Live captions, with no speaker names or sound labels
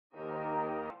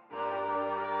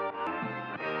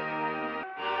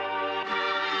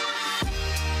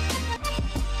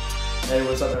Hey,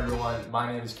 what's up everyone?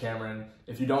 My name is Cameron.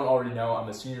 If you don't already know, I'm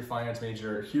a senior finance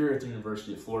major here at the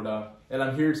University of Florida. And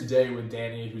I'm here today with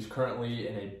Danny, who's currently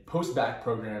in a post-bac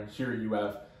program here at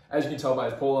UF. As you can tell by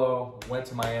his polo, went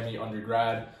to Miami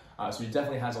undergrad, so he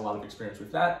definitely has a lot of experience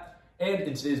with that. And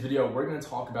in today's video, we're gonna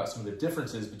talk about some of the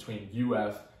differences between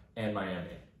UF and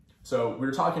Miami. So we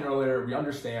were talking earlier, we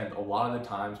understand a lot of the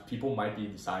times people might be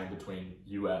deciding between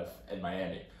UF and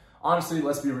Miami. Honestly,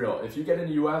 let's be real. If you get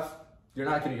into UF, you're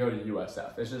not going to go to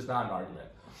USF. It's just not an argument.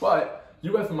 But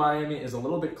UF and Miami is a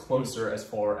little bit closer as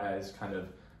far as kind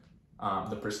of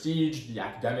the prestige, the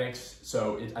academics.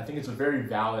 So I think it's a very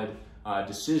valid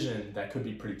decision that could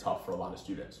be pretty tough for a lot of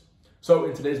students. So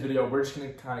in today's video, we're just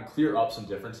going to kind of clear up some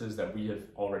differences that we have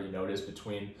already noticed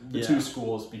between the two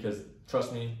schools, because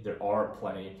trust me, there are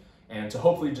plenty. And to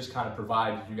hopefully just kind of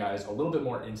provide you guys a little bit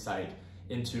more insight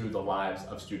into the lives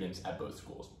of students at both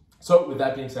schools. So with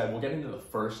that being said, we'll get into the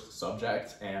first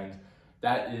subject, and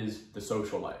that is the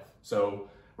social life. So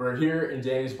we're here in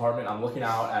Danny's apartment. I'm looking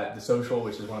out at the Social,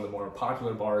 which is one of the more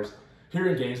popular bars here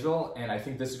in Gainesville, and I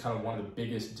think this is kind of one of the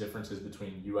biggest differences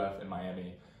between UF and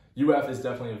Miami. UF is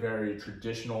definitely a very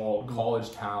traditional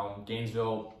college town.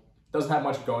 Gainesville doesn't have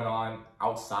much going on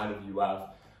outside of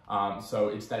UF. So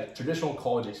it's that traditional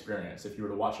college experience. If you were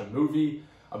to watch a movie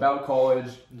about college,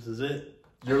 this is it.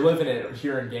 You're living it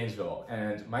here in Gainesville.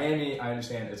 And Miami, I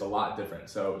understand, is a lot different.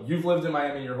 So you've lived in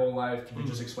Miami your whole life. Can you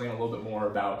just explain a little bit more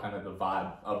about kind of the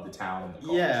vibe of the town and the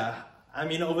college? Yeah, I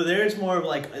mean, over there it's more of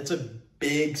like, it's a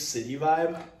big city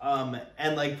vibe.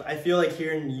 And like, I feel like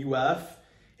here in UF,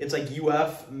 it's like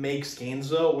UF makes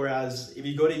Gainesville, whereas if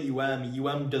you go to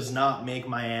UM does not make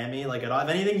Miami like at all. If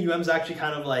anything, UM's actually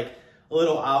kind of like a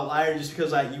little outlier, just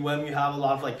because at UM you have a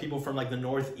lot of like people from like the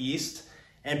Northeast.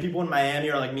 And people in Miami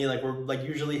are like me, like we're like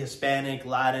usually Hispanic,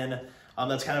 Latin.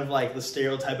 That's kind of like the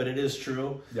stereotype, but it is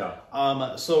true.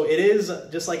 Yeah. So it is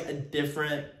just like a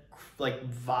different like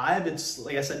vibe. It's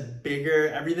like I said, bigger.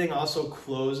 Everything also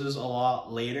closes a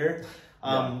lot later.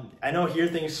 I know here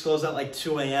things close at like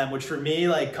 2 a.m., which for me,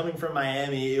 like coming from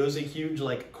Miami, it was a huge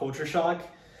like culture shock.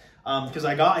 Because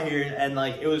I got here and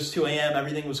like it was 2 a.m.,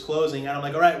 everything was closing, and I'm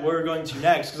like, all right, where are we going to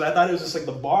next? Because I thought it was just like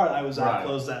the bar I was at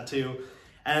closed at 2.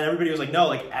 And everybody was like, no,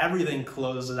 like everything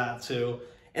closes at 2.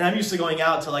 And I'm used to going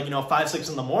out to like, 5, 6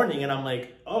 in the morning. And I'm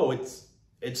like, oh,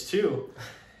 it's 2.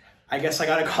 I guess I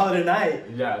got to call it a night.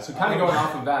 Yeah. So kind of going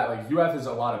off of that, like UF is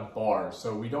a lot of bars.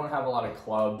 So we don't have a lot of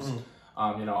clubs.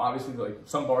 Obviously like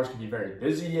some bars can be very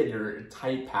busy and you're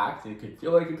tight packed. It could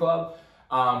feel like a club.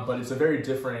 But it's a very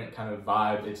different kind of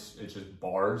vibe. It's just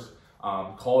bars.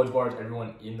 College bars,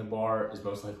 everyone in the bar is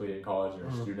most likely in college or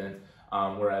a student.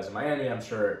 Whereas in Miami, I'm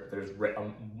sure there's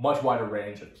a much wider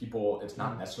range of people. It's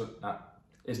not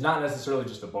necessarily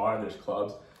just a bar. There's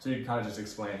clubs. So you can kind of just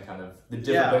explain kind of the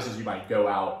different places you might go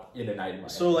out in a night in Miami.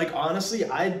 So like honestly,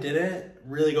 I didn't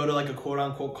really go to like a quote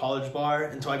unquote college bar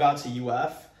until I got to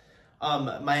UF.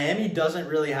 Miami doesn't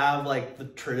really have like the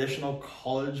traditional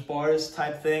college bars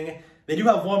type thing. They do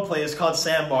have one place called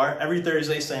Sandbar. Every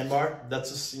Thursday, Sandbar. That's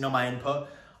just my input.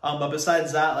 But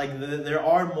besides that, like there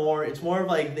are more. It's more of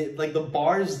like the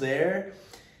bars there.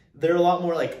 They're a lot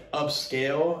more like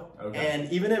upscale,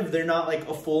 and even if they're not like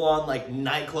a full on like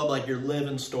nightclub like your Live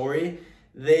and Story,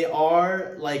 they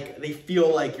are like they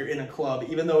feel like you're in a club,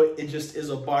 even though it just is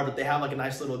a bar. But they have like a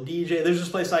nice little DJ. There's this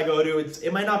place I go to.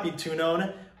 It might not be too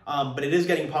known, but it is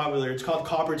getting popular. It's called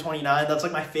Copper 29. That's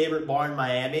like my favorite bar in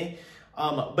Miami.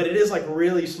 But it is like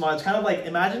really small. It's kind of like,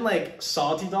 imagine like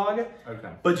Salty Dog,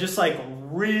 but just like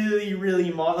really,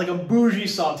 really like a bougie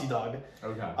Salty Dog.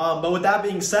 But with that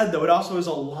being said though, it also is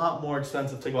a lot more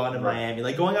expensive to go out in Miami.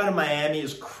 Like going out in Miami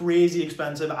is crazy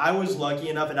expensive. I was lucky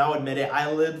enough, and I'll admit it,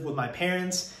 I lived with my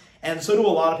parents, and so do a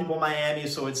lot of people in Miami.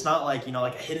 So it's not like,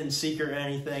 like a hidden secret or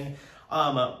anything.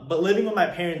 But living with my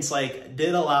parents like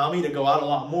did allow me to go out a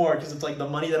lot more, because it's like the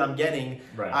money that I'm getting,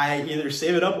 I either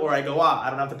save it up or I go out. I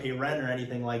don't have to pay rent or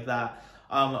anything like that.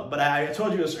 But I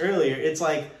told you this earlier. It's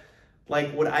like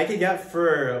what I could get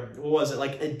for, what was it,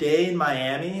 like a day in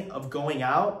Miami of going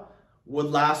out would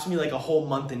last me like a whole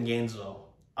month in Gainesville.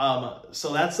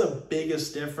 So that's the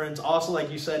biggest difference. Also, like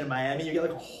you said, in Miami, you get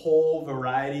like a whole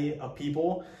variety of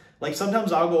people. Like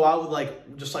sometimes I'll go out with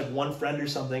like just like one friend or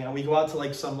something, and we go out to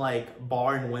like some like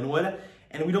bar in Wynwood,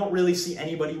 and we don't really see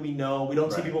anybody we know. We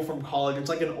don't see people from college. It's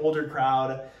like an older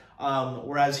crowd.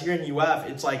 Whereas here in UF,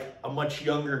 it's like a much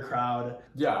younger crowd.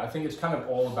 Yeah, I think it's kind of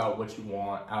all about what you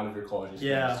want out of your college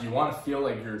experience. So you want to feel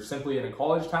like you're simply in a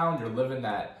college town, you're living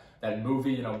that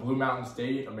movie, Blue Mountain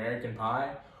State, American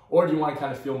Pie, or do you want to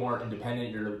kind of feel more independent?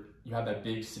 You have that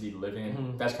big city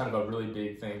living. That's kind of a really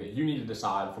big thing that you need to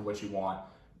decide for what you want,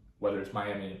 whether it's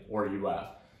Miami or UF.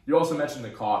 You also mentioned the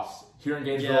cost. Here in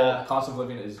Gainesville, cost of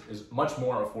living is much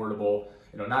more affordable.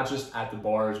 You know, not just at the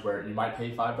bars where you might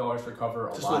pay $5 for cover.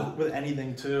 Just with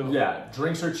anything too. Yeah,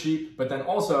 drinks are cheap, but then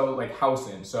also like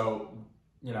housing. So,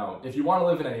 you know, if you want to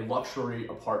live in a luxury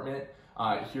apartment,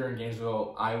 here in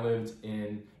Gainesville, I lived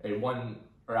in a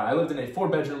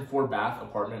 4-bedroom, 4-bath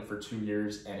apartment for 2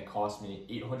 years, and it cost me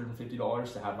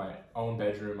 $850 to have my own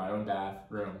bedroom, my own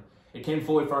bathroom. It came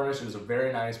fully furnished. It was a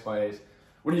very nice place.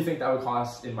 What do you think that would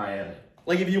cost in Miami?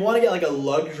 Like, if you want to get like a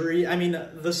luxury, I mean,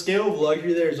 the scale of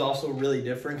luxury there is also really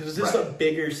different because it's just a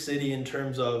bigger city in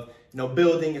terms of, you know,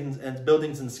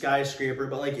 buildings and skyscraper.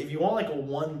 But like, if you want like a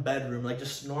 1-bedroom, like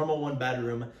just normal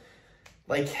 1-bedroom,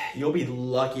 like you'll be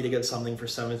lucky to get something for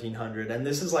 $1,700. And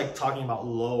this is like talking about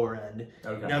lower end.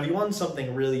 Okay. Now, if you want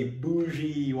something really bougie,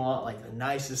 you want like the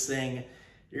nicest thing,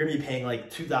 you're gonna be paying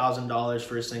like $2,000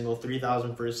 for a single,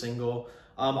 $3,000 for a single.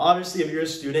 Obviously, if you're a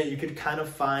student, you could kind of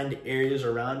find areas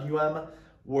around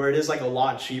where it is like a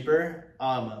lot cheaper.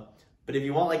 But if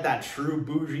you want like that true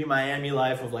bougie Miami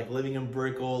life of like living in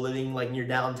Brickell, living like near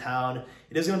downtown,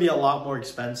 it is going to be a lot more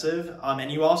expensive.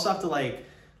 And you also have to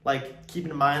like keep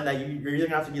in mind that you're either going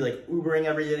to have to be like Ubering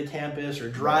every day to campus or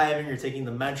driving or taking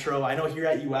the metro. I know here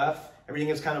at UF, everything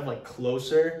is kind of like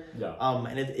closer. Yeah.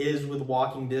 And it is with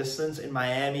walking distance. In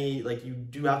Miami, like you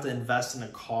do have to invest in a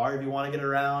car if you want to get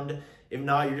around. If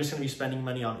not, you're just going to be spending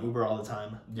money on Uber all the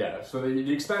time. Yeah, so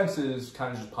the expenses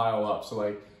kind of just pile up. So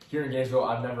like here in Gainesville,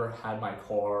 I've never had my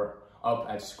car up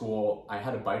at school. I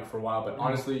had a bike for a while, but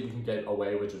honestly, you can get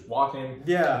away with just walking.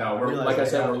 Yeah. You know, like I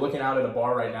said, we're looking out at a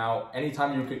bar right now.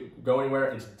 Anytime you could go anywhere,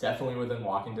 it's definitely within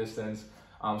walking distance.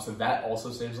 So that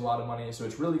also saves a lot of money. So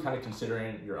it's really kind of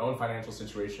considering your own financial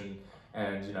situation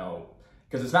and, you know,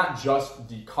 because it's not just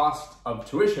the cost of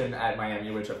tuition at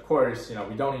Miami, which of course, you know,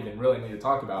 we don't even really need to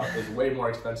talk about, is way more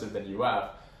expensive than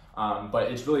UF.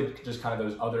 But it's really just kind of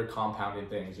those other compounding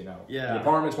things, you know. Yeah. The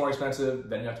apartment's more expensive,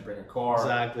 then you have to bring a car.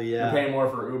 Exactly, yeah. You're paying more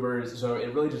for Ubers, so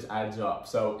it really just adds up.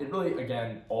 So it really,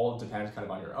 again, all depends kind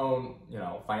of on your own, you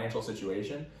know, financial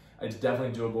situation. It's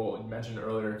definitely doable. You mentioned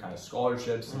earlier kind of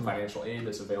scholarships and financial aid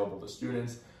that's available to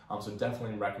students. So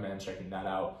definitely recommend checking that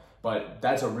out. But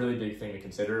that's a really big thing to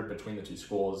consider between the two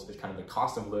schools is kind of the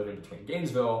cost of living between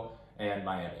Gainesville and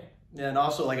Miami. Yeah, and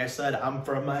also, like I said, I'm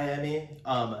from Miami.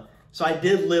 So I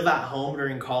did live at home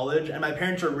during college, and my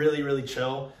parents are really, really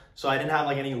chill. So I didn't have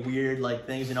like any weird like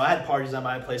things. You know, I had parties at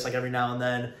my place like every now and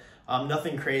then.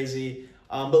 Nothing crazy.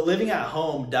 But living at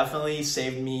home definitely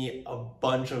saved me a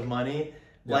bunch of money.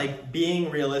 Yeah. Like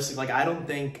being realistic, like I don't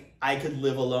think I could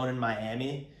live alone in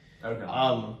Miami.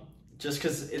 Okay. Just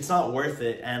because it's not worth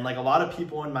it. And like a lot of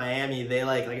people in Miami, they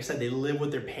like I said, they live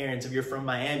with their parents if you're from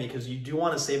Miami, because you do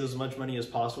want to save as much money as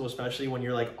possible, especially when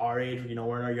you're like our age, you know,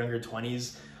 we're in our younger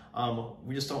 20s.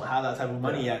 We just don't have that type of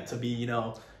money yet to be, you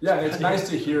know. Yeah, and it's nice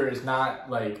to hear it's not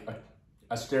like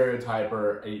a stereotype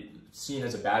or seen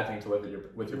as a bad thing to live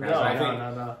with your parents.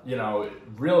 No. You know,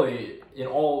 really in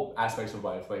all aspects of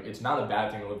life, like it's not a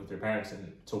bad thing to live with your parents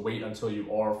and to wait until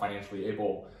you are financially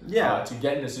able to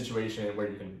get in a situation where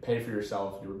you can pay for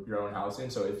yourself, your own housing.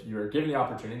 So if you're given the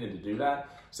opportunity to do that,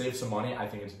 save some money, I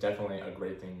think it's definitely a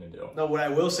great thing to do. No, what I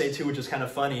will say too, which is kind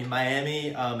of funny,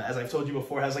 Miami, as I've told you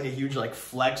before, has like a huge like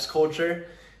flex culture.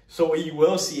 So what you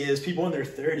will see is people in their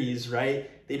 30s, right?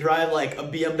 They drive like a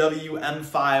BMW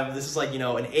M5. This is like, you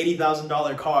know, an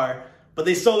 $80,000 car, but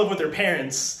they still live with their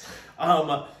parents.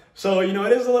 So, you know,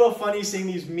 it is a little funny seeing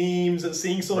these memes and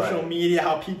seeing social media,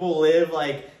 how people live.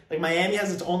 Like Miami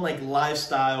has its own like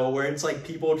lifestyle where it's like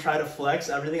people try to flex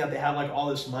everything that they have like all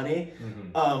this money,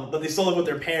 but they still live with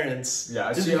their parents. Yeah,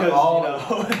 I see because, all, you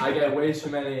know, I get way too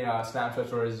many Snapchat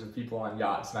stories of people on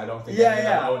yachts, and I don't think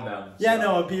I own them. So. Yeah,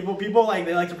 no, people like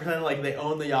they like to pretend like they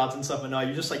own the yachts and stuff, but no,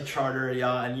 you just like charter a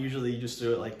yacht, and usually you just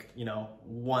do it like, you know,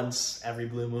 once every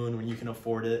blue moon when you can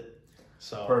afford it.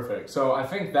 So perfect. So I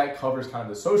think that covers kind of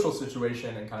the social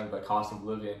situation and kind of the cost of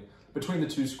living between the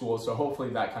two schools. So hopefully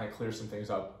that kind of clears some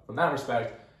things up from that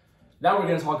respect. Now we're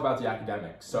going to talk about the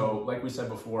academics. So like we said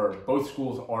before, both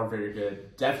schools are very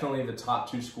good. Definitely the top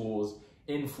two schools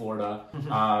in Florida.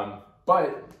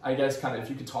 But I guess kind of if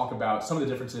you could talk about some of the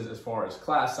differences as far as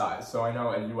class size. So I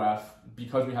know at UF,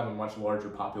 because we have a much larger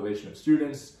population of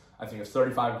students, I think it's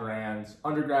 35 grand,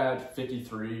 undergrad,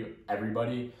 53,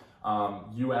 everybody.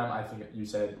 I think you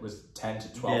said was 10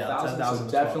 to 12,000. Yeah, so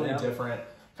definitely different.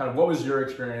 Kind of what was your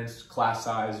experience, class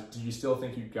size? Do you still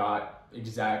think you got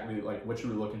exactly like what you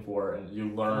were looking for and you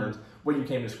learned what you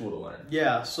came to school to learn?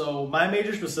 Yeah, so my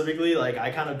major specifically, like I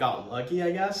kind of got lucky,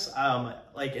 I guess.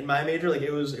 Like in my major, like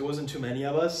it wasn't too many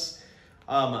of us.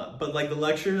 But like the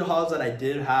lecture halls that I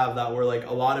did have that were like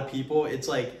a lot of people, it's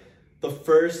like the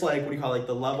first, like, what do you call it, like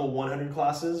the level 100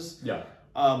 classes, Yeah.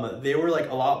 They were like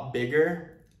a lot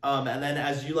bigger. And then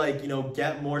as you like, you know,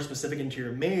 get more specific into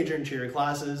your major, into your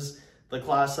classes, the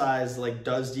class size like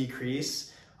does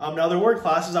decrease. Now there were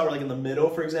classes that were like in the middle,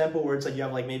 for example, where it's like you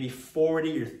have like maybe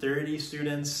 40 or 30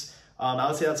 students. I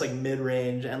would say that's like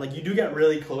mid-range, and like you do get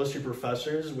really close to your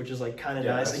professors, which is like kind of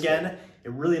nice. Again,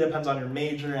 it really depends on your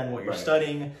major and what you're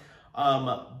studying.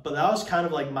 But that was kind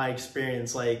of like my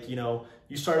experience. Like, you know,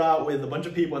 you start out with a bunch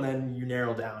of people and then you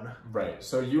narrow down. Right.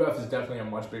 So UF is definitely a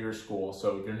much bigger school.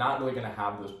 So you're not really going to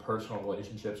have those personal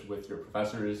relationships with your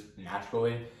professors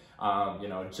naturally. You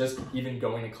know, just even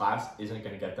going to class isn't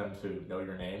going to get them to know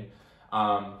your name.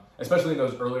 Especially in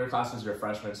those earlier classes, your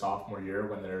freshman, sophomore year,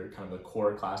 when they're kind of the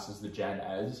core classes, the Gen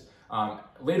Eds.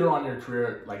 Later on in your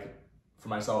career, like for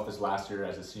myself this last year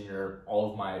as a senior,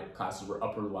 all of my classes were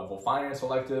upper level finance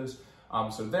electives.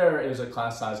 So there is a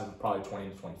class size of probably 20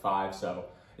 to 25. So,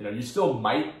 you know, you still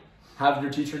might have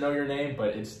your teacher know your name,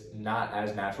 but it's not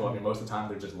as natural. I mean, most of the time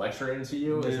they're just lecturing to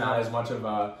you. It's not as much of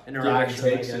a interaction,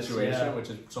 give and take situation, which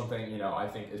is something, you know, I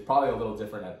think is probably a little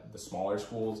different at the smaller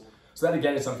schools. So that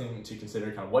again is something to consider.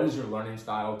 Kind of what is your learning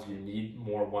style? Do you need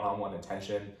more one-on-one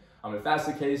attention? If that's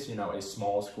the case, you know, a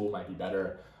small school might be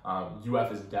better.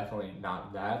 UF is definitely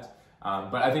not that.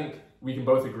 But I think we can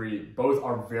both agree, both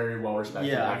are very well respected.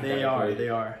 Yeah, they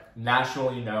are.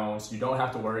 Nationally known, so you don't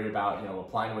have to worry about, you know,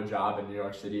 applying to a job in New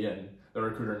York City and the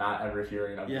recruiter not ever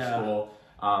hearing of your school.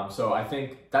 So I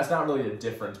think that's not really a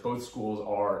difference. Both schools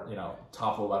are, you know,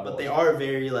 top of the level. But they are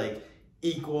very like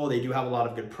equal. They do have a lot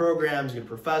of good programs, good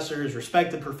professors,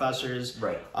 respected professors.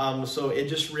 Right. So it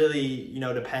just really, you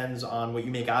know, depends on what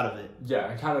you make out of it.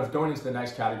 Yeah, and kind of going into the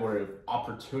next category of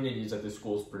opportunities that the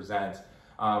schools present.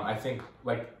 I think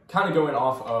like kind of going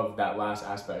off of that last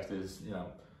aspect is, you know,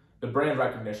 the brand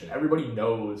recognition. Everybody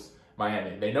knows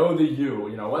Miami. They know the U,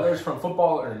 you know, whether it's from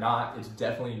football or not, it's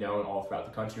definitely known all throughout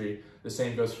the country. The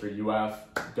same goes for UF,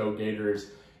 Go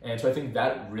Gators. And so I think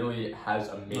that really has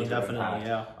a major impact.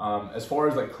 Yeah. As far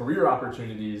as like career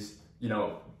opportunities, you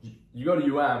know, you go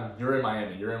to UM, you're in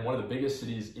Miami, you're in one of the biggest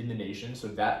cities in the nation. So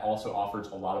that also offers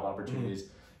a lot of opportunities.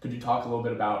 Could you talk a little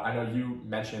bit about, I know you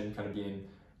mentioned kind of being,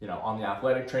 you know, on the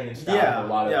athletic training staff, a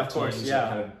lot of teams,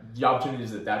 kind of the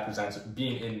opportunities that presents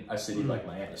being in a city like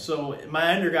Miami. So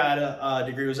my undergrad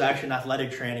degree was actually in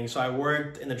athletic training. So I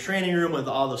worked in the training room with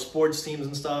all the sports teams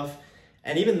and stuff.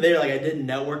 And even there, like I did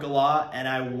network a lot, and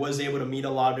I was able to meet a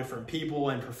lot of different people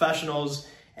and professionals.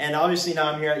 And obviously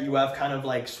now I'm here at UF kind of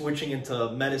like switching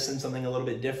into medicine, something a little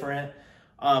bit different.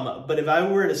 But if I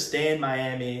were to stay in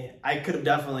Miami, I could have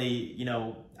definitely, you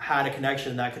know, had a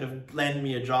connection that could have landed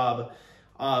me a job.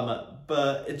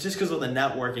 But it's just because of the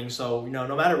networking. So, you know,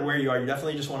 no matter where you are, you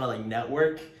definitely just want to like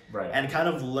network and kind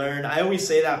of learn. I always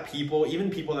say that people,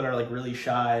 even people that are like really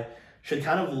shy, should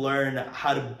kind of learn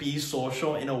how to be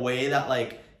social in a way that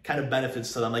like kind of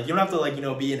benefits to them. Like you don't have to like, you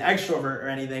know, be an extrovert or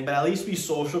anything, but at least be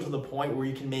social to the point where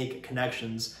you can make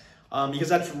connections. Because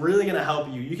that's really going to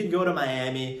help you. You can go to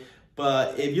Miami,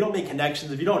 but if you don't make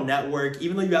connections, if you don't network,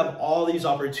 even though you have all these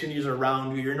opportunities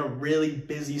around you, you're in a really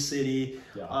busy city.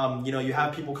 You know, you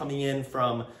have people coming in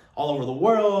from all over the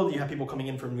world. You have people coming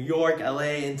in from New York, LA,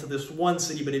 into this one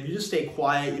city. But if you just stay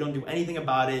quiet, you don't do anything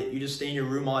about it, you just stay in your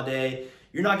room all day,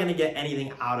 you're not going to get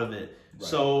anything out of it.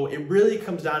 So it really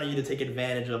comes down to you to take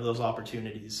advantage of those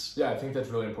opportunities. Yeah, I think that's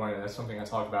really important. That's something I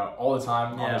talk about all the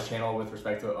time on this channel with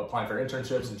respect to applying for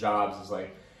internships and jobs. Is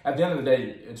like, at the end of the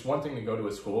day, it's one thing to go to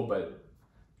a school, but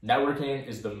networking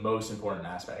is the most important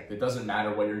aspect. It doesn't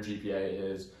matter what your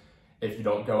GPA is if you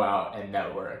don't go out and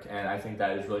network. And I think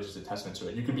that is really just a testament to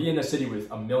it. You could be in a city with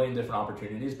a million different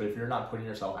opportunities, but if you're not putting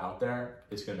yourself out there,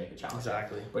 it's going to make it challenging.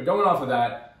 Exactly. But going off of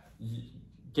that,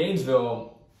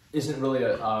 Gainesville isn't really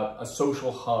a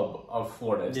social hub of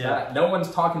Florida. It's not, no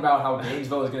one's talking about how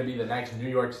Gainesville is going to be the next New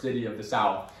York City of the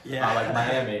South, like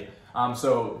Miami.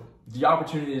 So the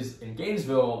opportunities in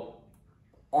Gainesville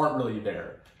aren't really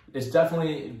there. It's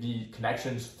definitely the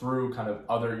connections through kind of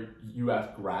other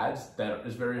UF grads that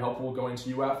is very helpful going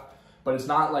to UF, but it's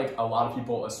not like a lot of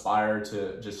people aspire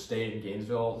to just stay in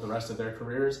Gainesville the rest of their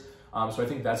careers. So I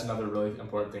think that's another really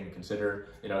important thing to consider.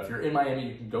 You know, if you're in Miami,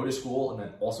 you can go to school and then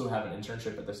also have an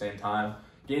internship at the same time.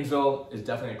 Gainesville is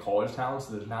definitely a college town,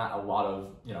 so there's not a lot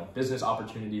of, you know, business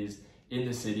opportunities in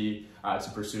the city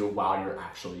to pursue while you're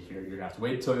actually here. You're gonna have to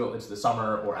wait till it's the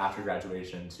summer or after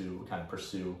graduation to kind of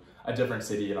pursue a different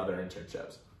city and other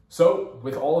internships. So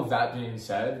with all of that being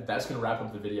said, that's gonna wrap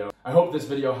up the video. I hope this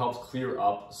video helps clear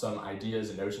up some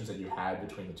ideas and notions that you had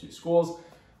between the two schools.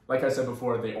 Like I said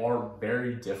before, they are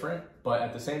very different, but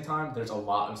at the same time, there's a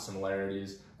lot of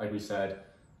similarities. Like we said,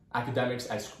 Academics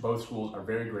at both schools are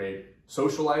very great.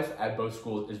 Social life at both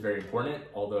schools is very important,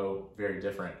 although very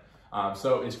different.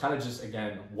 So it's kind of just,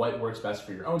 again, what works best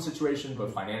for your own situation,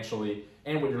 both financially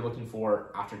and what you're looking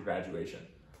for after graduation.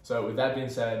 So with that being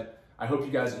said, I hope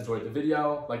you guys enjoyed the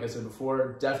video. Like I said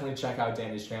before, definitely check out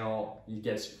Danny's channel. He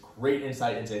gets great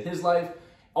insight into his life.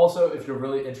 Also, if you're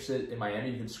really interested in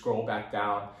Miami, you can scroll back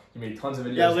down. He made tons of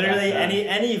videos. Yeah, literally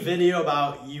any video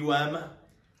about you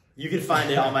can find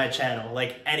it on my channel.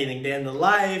 Like anything, day in the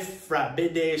life, frat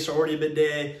bid day, sorority bid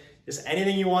day, just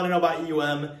anything you want to know about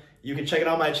you can check it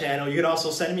on my channel. You can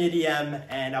also send me a DM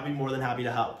and I'll be more than happy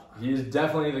to help. He's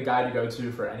definitely the guy to go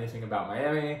to for anything about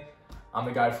Miami. I'm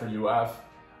the guy for UF.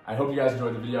 I hope you guys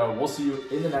enjoyed the video. We'll see you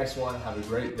in the next one. Have a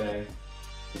great day.